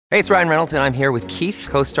Hey, it's Ryan Reynolds, and I'm here with Keith,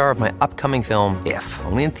 co-star of my upcoming film, If,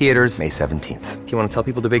 only in theaters May 17th. Do you want to tell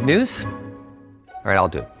people the big news? All right, I'll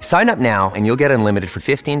do it. Sign up now and you'll get unlimited for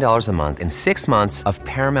 $15 a month and 6 months of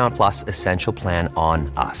Paramount Plus Essential Plan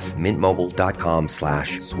on us.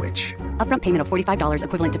 MintMobile.com/switch. Upfront payment of $45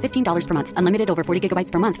 equivalent to $15 per month. Unlimited over 40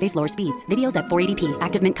 gigabytes per month. Face lower speeds. Videos at 480p.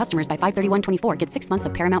 Active Mint customers by 531.24 get 6 months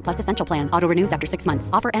of Paramount Plus Essential Plan. Auto renews after 6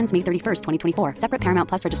 months. Offer ends May 31st, 2024. Separate Paramount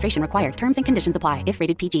Plus registration required. Terms and conditions apply if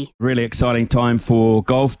rated PG. Really exciting time for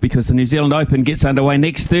golf because the New Zealand Open gets underway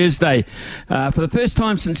next Thursday. For the first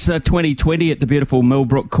time since 2020 at the beautiful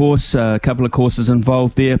Millbrook course. A couple of courses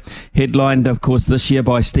involved there. Headlined, of course, this year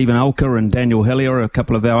by Stephen Alker and Daniel Hillier, a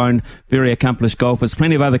couple of our own very accomplished golfers.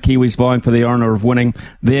 Plenty of other Kiwis vying for the honour of winning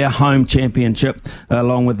their home championship,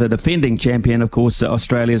 along with the defending champion, of course,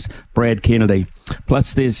 Australia's Brad Kennedy.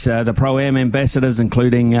 Plus, there's the Pro-Am ambassadors,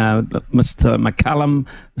 including Mr. McCullum,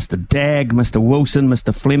 Mr. Dagg, Mr. Wilson,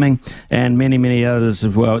 Mr. Fleming, and many, many others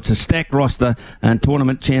as well. It's a stacked roster, and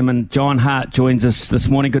Tournament Chairman John Hart joins us this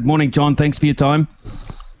morning. Good morning, John. Thanks for your time.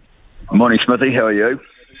 Morning, Smithy. How are you?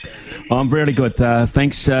 I'm really good.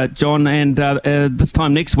 Thanks, John. And this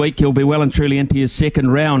time next week, you'll be well and truly into your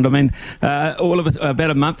second round. I mean, all of us,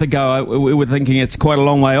 about a month ago, we were thinking it's quite a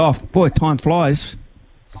long way off. Boy, time flies.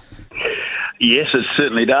 Yes, it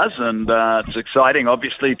certainly does, and it's exciting,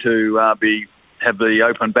 obviously, to have the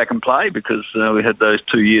Open back in play because we had those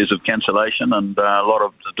 2 years of cancellation and a lot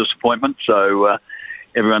of disappointment. So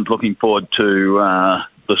everyone's looking forward to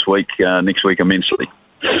this week, next week immensely.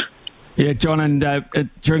 Yeah, John, and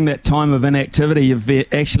during that time of inactivity, you've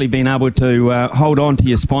actually been able to hold on to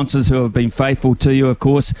your sponsors who have been faithful to you, of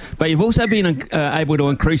course, but you've also been able to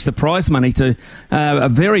increase the prize money to a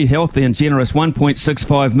very healthy and generous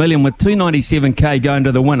 $1.65 million with $297K going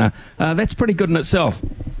to the winner. That's pretty good in itself.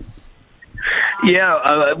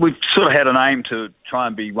 Yeah, we've sort of had an aim to try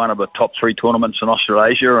and be one of the top 3 tournaments in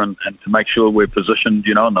Australasia and to make sure we're positioned,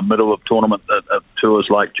 in the middle of tournament tours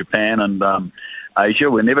like Japan and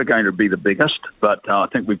Asia. We're never going to be the biggest, but I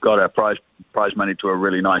think we've got our prize money to a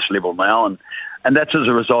really nice level now, and that's as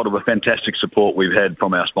a result of a fantastic support we've had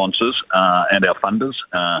from our sponsors and our funders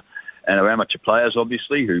and our amateur players,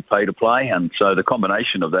 obviously, who pay to play. And so the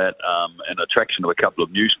combination of that and attraction of a couple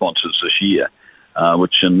of new sponsors this year,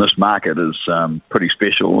 which in this market is pretty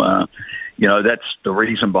special. That's the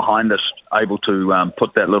reason behind us able to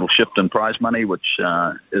put that little shift in prize money, which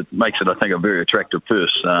it makes it, I think, a very attractive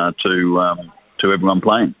purse to everyone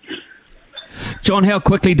playing. John, how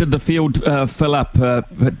quickly did the field fill up,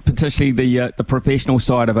 particularly the professional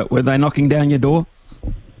side of it? Were they knocking down your door?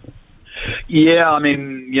 Yeah, I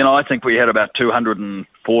mean, I think we had about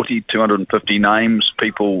 240, 250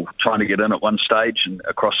 people trying to get in at one stage and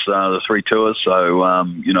across the 3 tours. So,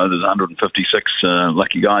 there's 156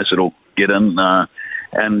 lucky guys that'll get in.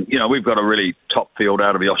 And, we've got a really top field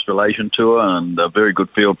out of the Australasian tour and a very good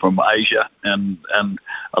field from Asia and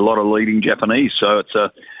a lot of leading Japanese. So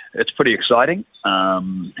it's pretty exciting.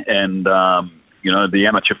 The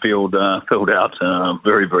amateur field filled out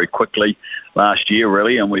very, very quickly last year,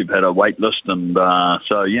 really, and we've had a wait list. And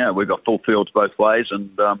we've got full fields both ways.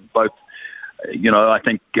 And both, I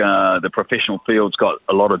think the professional field's got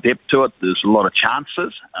a lot of depth to it. There's a lot of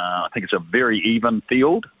chances. I think it's a very even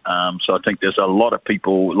field. So I think there's a lot of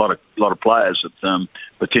people, a lot of players that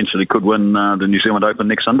potentially could win the New Zealand Open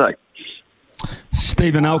next Sunday.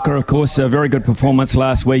 Stephen Alker, of course, a very good performance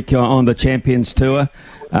last week on the Champions Tour.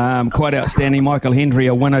 Quite outstanding. Michael Hendry,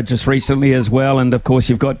 a winner just recently as well. And, of course,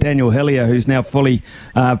 you've got Daniel Hillier, who's now fully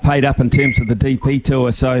paid up in terms of the DP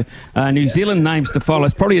Tour. So New Zealand names to follow.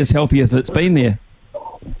 It's probably as healthy as it's been there.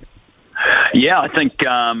 Yeah, I think,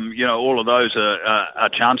 all of those are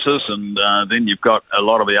chances. And then you've got a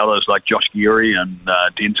lot of the others like Josh Geary and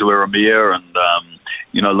Denzel Iramia and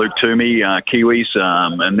Luke Toomey, Kiwis,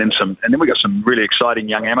 and then we got some really exciting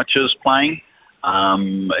young amateurs playing.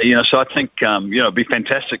 So I think it'd be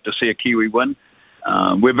fantastic to see a Kiwi win.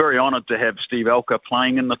 We're very honoured to have Steve Alker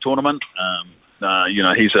playing in the tournament.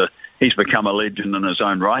 He's become a legend in his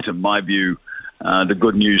own right. In my view, the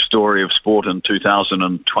good news story of sport in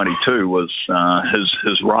 2022 was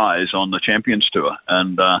his rise on the Champions Tour,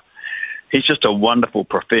 and he's just a wonderful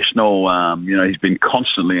professional. He's been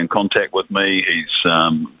constantly in contact with me. He's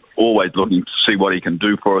always looking to see what he can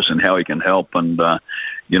do for us and how he can help. And,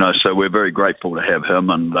 so we're very grateful to have him.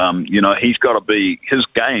 And, he's got to be, his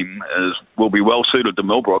game will be well suited to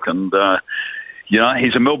Millbrook. And,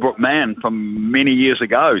 he's a Millbrook man from many years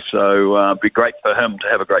ago. So it'd be great for him to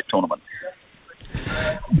have a great tournament.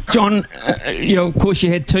 John, of course,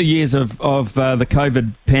 you had 2 years of the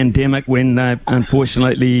COVID pandemic when,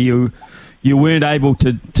 unfortunately, you you weren't able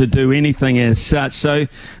to do anything as such. So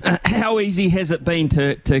how easy has it been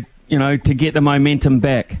to get the momentum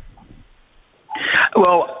back?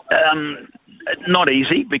 Well, not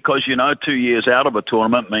easy because 2 years out of a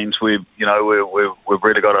tournament means we've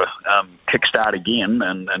really got to kickstart again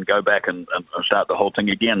and go back and start the whole thing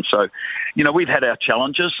again. So, we've had our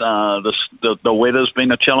challenges. The weather's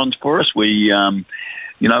been a challenge for us. We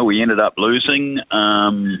ended up losing.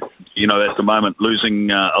 At the moment, losing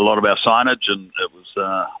a lot of our signage, and it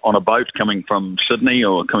was on a boat coming from Sydney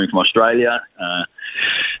or coming from Australia.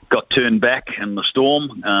 Got turned back in the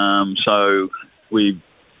storm. So we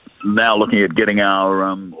now looking at getting our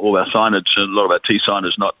all our signage, a lot of our tee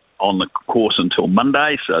signage not on the course until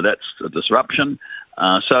Monday, so that's a disruption.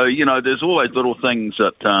 So there's always little things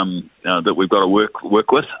that that we've got to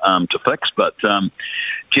work with to fix. But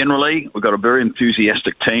generally, we've got a very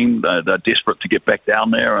enthusiastic team. They're desperate to get back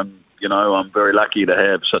down there, and I'm very lucky to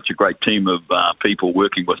have such a great team of people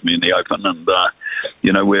working with me in the Open, and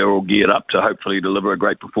we're all geared up to hopefully deliver a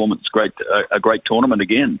great performance, a great tournament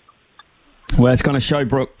again. Well, it's going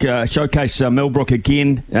to showcase Millbrook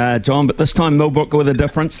again, John, but this time Millbrook with a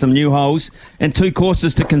difference, some new holes, and 2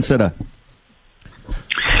 courses to consider.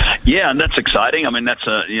 Yeah, and that's exciting. I mean, that's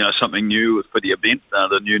something new for the event.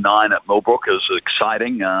 The new 9 at Millbrook is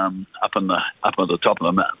exciting, up at the top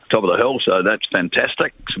of the hill. So that's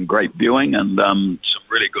fantastic. Some great viewing and some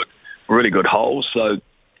really good holes. So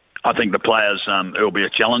I think the players, it'll be a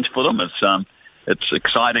challenge for them. It's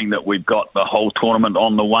exciting that we've got the whole tournament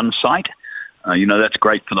on the one site. That's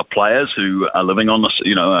great for the players who are living on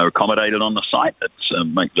the, are accommodated on the site. It's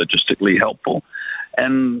logistically helpful.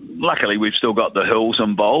 And luckily, we've still got the Hills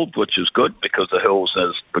involved, which is good because the Hills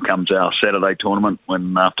becomes our Saturday tournament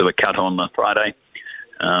after the cut on the Friday.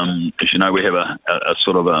 As you know, we have a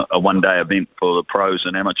sort of a one-day event for the pros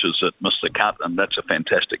and amateurs that miss the cut, and that's a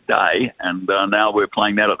fantastic day. And now we're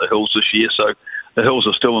playing that at the Hills this year. So the Hills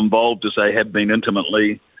are still involved as they have been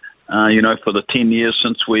intimately, for the 10 years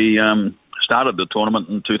since we started the tournament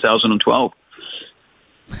in 2012.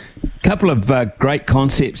 Couple of great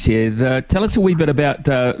concepts here. Tell us a wee bit about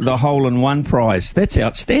the hole-in-one prize. That's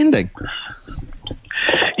outstanding.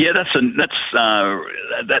 Yeah, that's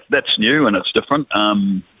new and it's different.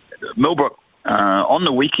 Millbrook on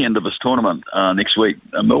the weekend of this tournament next week,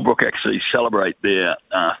 Millbrook actually celebrate their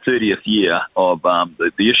 30th year of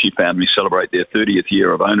the Ishii family celebrate their 30th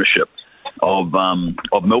year of ownership of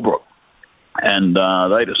Millbrook. And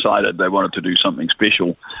they decided they wanted to do something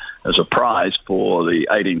special as a prize for the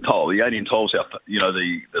 18th hole. The 18th hole is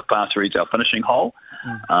the par 3 is our finishing hole.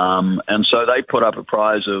 And so they put up a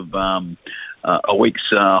prize of a week's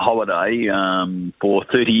holiday for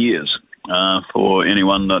 30 years for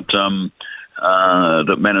anyone that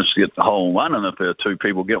managed to get the hole in one. And if there are 2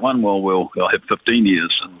 people get one, well, they'll have 15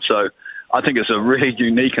 years. And so I think it's a really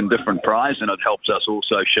unique and different prize, and it helps us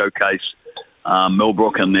also showcase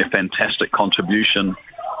Millbrook and their fantastic contribution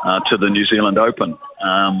to the New Zealand Open.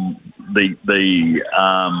 The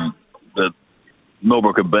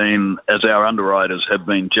Millbrook have been, as our underwriters, have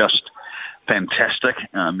been just fantastic.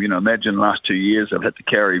 Imagine the last 2 years they've had to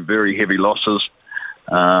carry very heavy losses,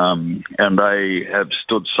 and they have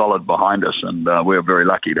stood solid behind us, and we're very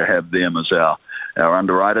lucky to have them as our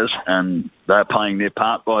underwriters, and they're playing their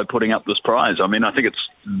part by putting up this prize. I mean, I think it's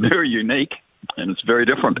very unique and it's very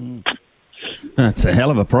different. It's a hell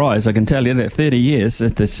of a prize, I can tell you that. 30 years,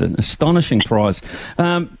 it's an astonishing prize.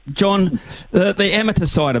 John, the amateur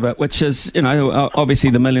side of it, which is, obviously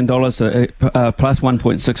the $1 million plus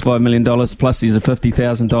 $1.65 million, plus there's a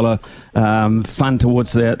 $50,000 fund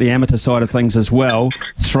towards the amateur side of things as well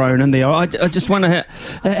thrown in there. I just wonder,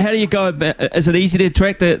 how do you go about, is it easy to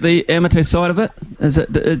attract the amateur side of it? Is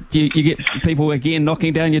it, do you get people again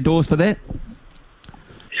knocking down your doors for that?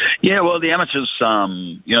 Yeah, well, the amateurs,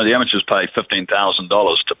 the amateurs pay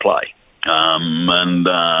 $15,000 to play, and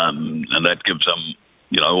that gives them,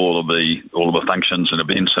 all of the functions and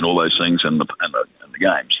events and all those things in the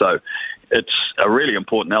game. So it's a really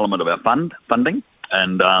important element of our funding.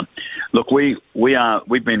 And look, we've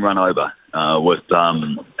been run over with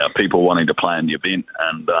people wanting to play in the event,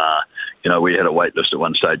 and we had a wait list at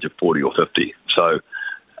one stage of 40 or 50. So.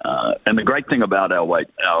 And the great thing about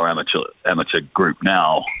our amateur group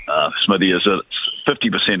now, Smithy, is that it's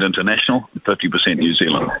 50% international, 50% New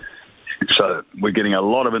Zealand. So we're getting a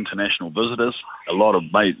lot of international visitors, a lot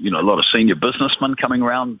of senior businessmen coming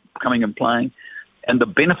and playing, and the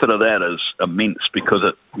benefit of that is immense because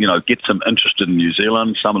it gets them interested in New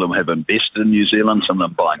Zealand. Some of them have invested in New Zealand, some of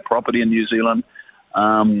them buying property in New Zealand,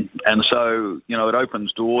 and so it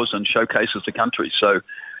opens doors and showcases the country. So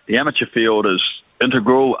the amateur field is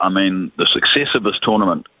integral. I mean, the success of this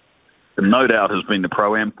tournament no doubt has been the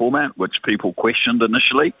Pro-Am format, which people questioned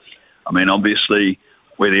initially. I mean, obviously,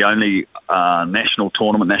 we're the only national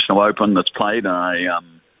open that's played in a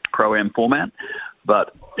Pro-Am format,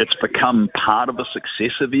 but it's become part of the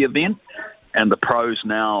success of the event, and the pros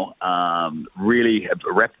now really have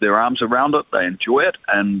wrapped their arms around it. They enjoy it,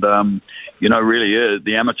 and, really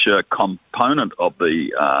the amateur component of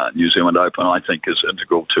the New Zealand Open, I think, is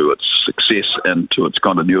integral to its success and to its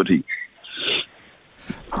continuity.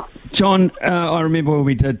 John, I remember when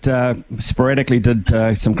we sporadically did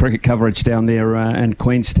some cricket coverage down there in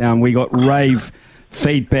Queenstown. We got rave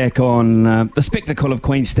feedback on the spectacle of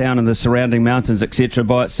Queenstown and the surrounding mountains, etc.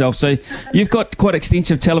 by itself. So you've got quite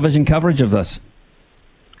extensive television coverage of this.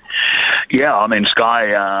 Yeah, I mean,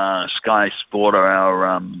 Sky Sport are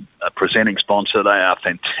our presenting sponsor. They are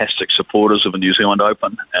fantastic supporters of the New Zealand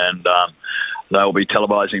Open, and they'll be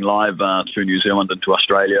televising live through New Zealand into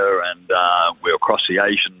Australia, and we're across the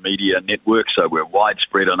Asian media network, so we're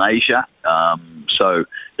widespread in Asia. So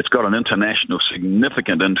it's got an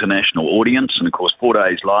significant international audience, and of course 4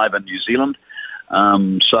 days live in New Zealand.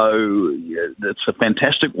 So it's a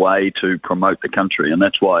fantastic way to promote the country, and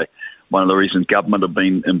that's why one of the reasons government have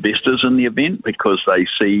been investors in the event, because they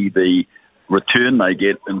see the return they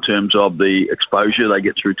get in terms of the exposure they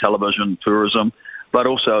get through television, tourism, but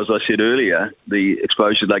also, as I said earlier, the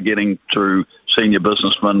exposure they're getting through senior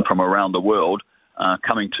businessmen from around the world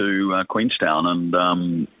coming to Queenstown.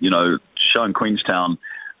 And, showing Queenstown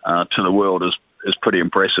to the world is pretty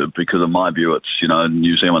impressive because, in my view, it's,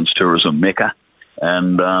 New Zealand's tourism mecca,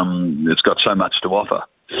 and it's got so much to offer.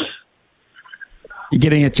 You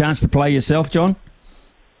getting a chance to play yourself, John?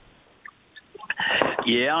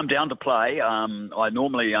 Yeah, I'm down to play. I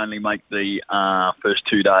normally only make the first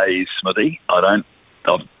 2 days, Smithy. I don't.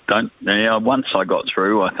 Yeah, once I got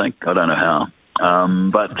through, I think. I don't know how. I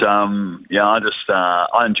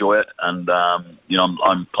enjoy it, and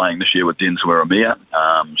I'm playing this year with Denzel Aramia,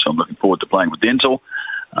 so I'm looking forward to playing with Denzel.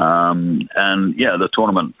 The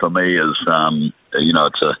tournament for me is,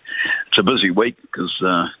 it's a busy week because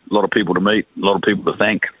a lot of people to meet, a lot of people to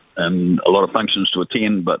thank, and a lot of functions to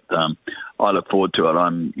attend. But I look forward to it.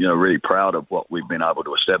 I'm, really proud of what we've been able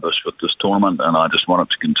to establish with this tournament, and I just want it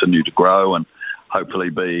to continue to grow and hopefully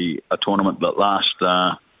be a tournament that lasts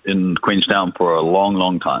in Queenstown for a long,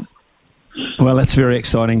 long time. Well, that's very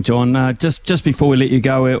exciting, John. Just before we let you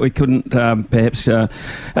go, we couldn't perhaps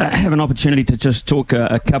have an opportunity to just talk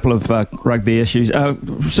a couple of rugby issues.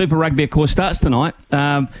 Super Rugby, of course, starts tonight.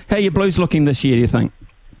 How are your Blues looking this year, do you think?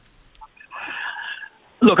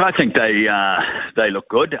 Look, I think they look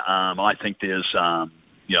good. I think there's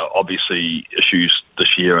obviously issues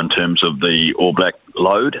this year in terms of the All Black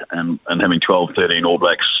load, and having 12, 13 All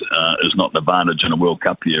Blacks is not an advantage in a World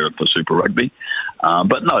Cup year for Super Rugby.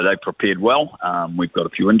 But no, they've prepared well. We've got a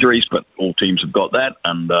few injuries, but all teams have got that.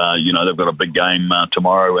 And, they've got a big game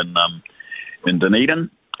tomorrow in Dunedin.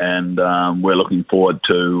 And we're looking forward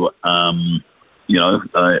to,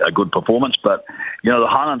 a good performance. But, the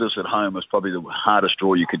Highlanders at home is probably the hardest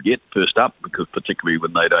draw you could get first up, because particularly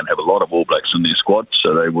when they don't have a lot of All Blacks in their squad,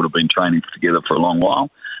 so they would have been training together for a long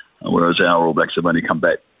while, whereas our All Blacks have only come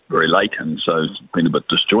back very late, and so it's been a bit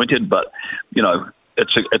disjointed. But,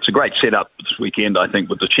 it's a great setup this weekend, I think,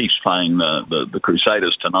 with the Chiefs playing the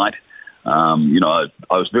Crusaders tonight. I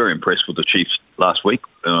was very impressed with the Chiefs last week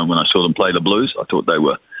when I saw them play the Blues. I thought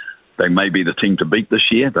they may be the team to beat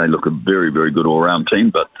this year. They look a very, very good all-round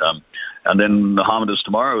team. But and then the Highlanders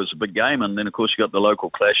tomorrow is a big game, and then of course you got the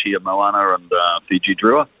local clash here, Moana and Fiji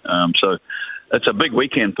Drua. So it's a big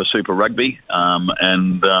weekend for Super Rugby,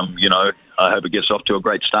 and I hope it gets off to a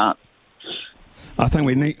great start. I think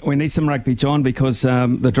we need some rugby, John, because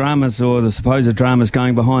the dramas, or the supposed dramas,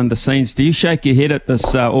 going behind the scenes. Do you shake your head at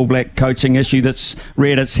this All Black coaching issue that's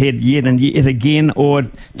reared its head yet and yet again, or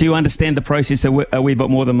do you understand the process a wee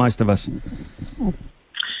bit more than most of us?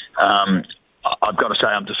 I've got to say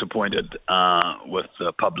I'm disappointed with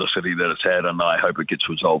the publicity that it's had, and I hope it gets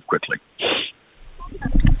resolved quickly.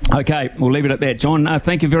 Okay, we'll leave it at that. John,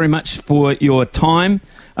 thank you very much for your time.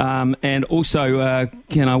 And also, I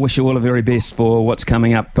wish you all the very best for what's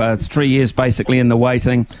coming up. 3 years basically in the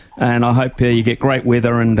waiting, and I hope you get great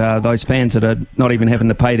weather, and those fans that are not even having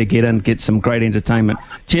to pay to get in get some great entertainment.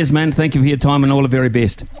 Cheers, man. Thank you for your time, and all the very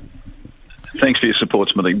best. Thanks for your support,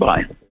 Smithy. Bye.